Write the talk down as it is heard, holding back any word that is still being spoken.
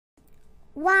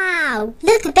Wow,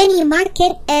 look at Penny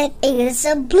Market, and it is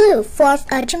a blue 4th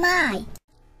of July.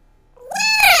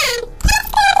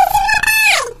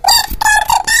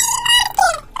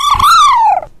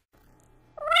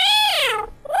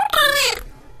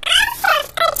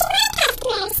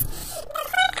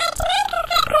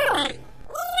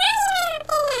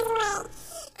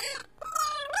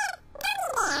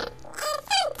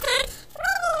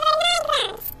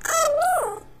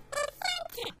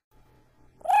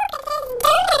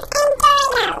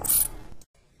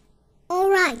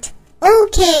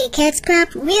 Okay, Cat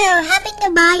Scrap, we are having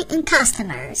a buy in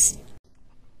customers.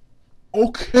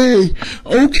 Okay,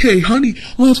 honey,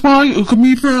 let's buy a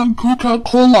Gummy from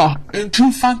Coca-Cola and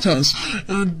 2 Fantas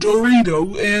and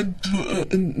Dorito and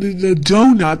the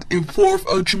donut in 4th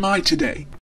of July today.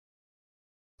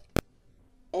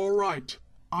 Alright,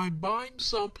 I'm buying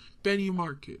some Penny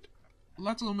Market.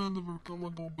 Let's remember we're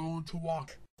going to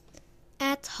walk.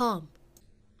 At home.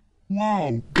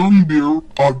 Wow, Gummy Bear,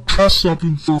 I'm dressed up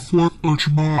for 4th of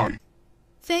July.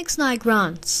 Thanks,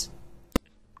 LynnGrantzAnimate.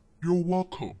 You're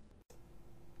welcome.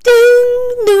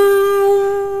 Ding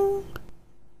dong!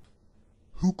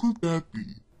 Who could that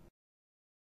be?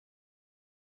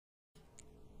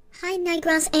 Hi,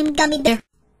 LynnGrantzAnimate and Gummy Bear.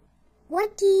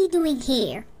 What are you doing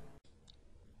here?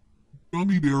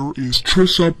 Gummy Bear is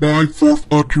dressed up by 4th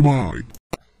of July.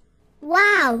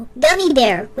 Wow, Gummy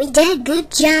Bear, we did a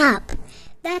good job.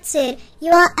 That's it,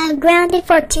 you are grounded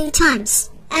for 2 times.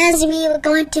 As we were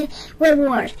going to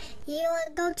reward, you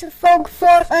are going to Folk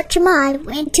 4th of July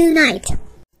in 2 nights.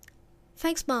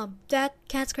 Thanks, Mom, Dad,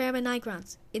 Cat Scrap, and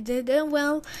LynnGrantzAnimate. It did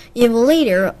well even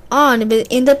later on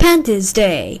Independence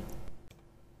Day.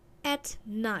 At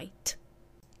night.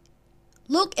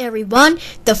 Look, everyone,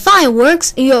 the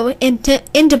fireworks your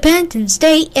Independence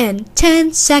Day in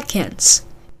 10 seconds.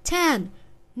 10,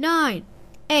 9,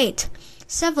 8,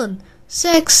 7,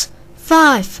 6,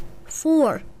 5,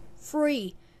 4,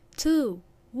 3, 2,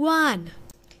 1.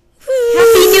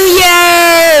 Happy New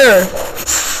Year!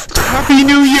 Happy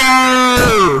New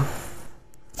Year!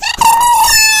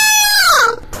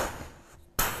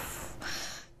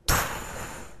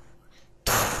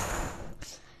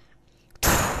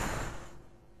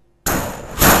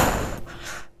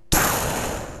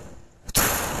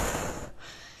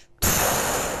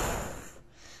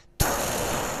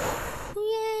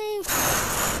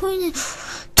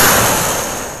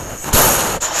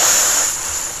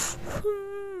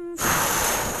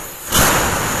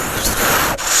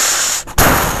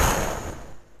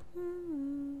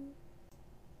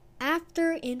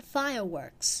 After in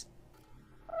fireworks.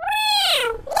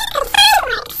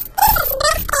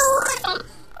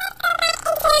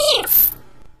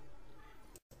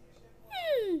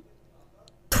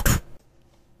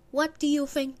 What do you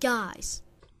think, guys?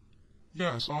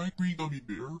 Yes, I agree, Gummy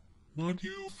Bear. What do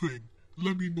you think?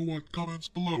 Let me know in comments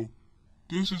below.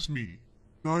 This is me,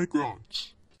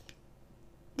 LynnGrantzAnimate.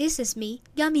 This is me,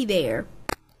 Gummy Bear.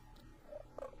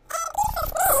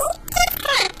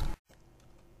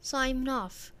 Sign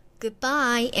off.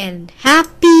 Goodbye and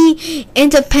happy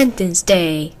Independence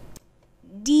Day.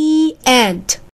 The end.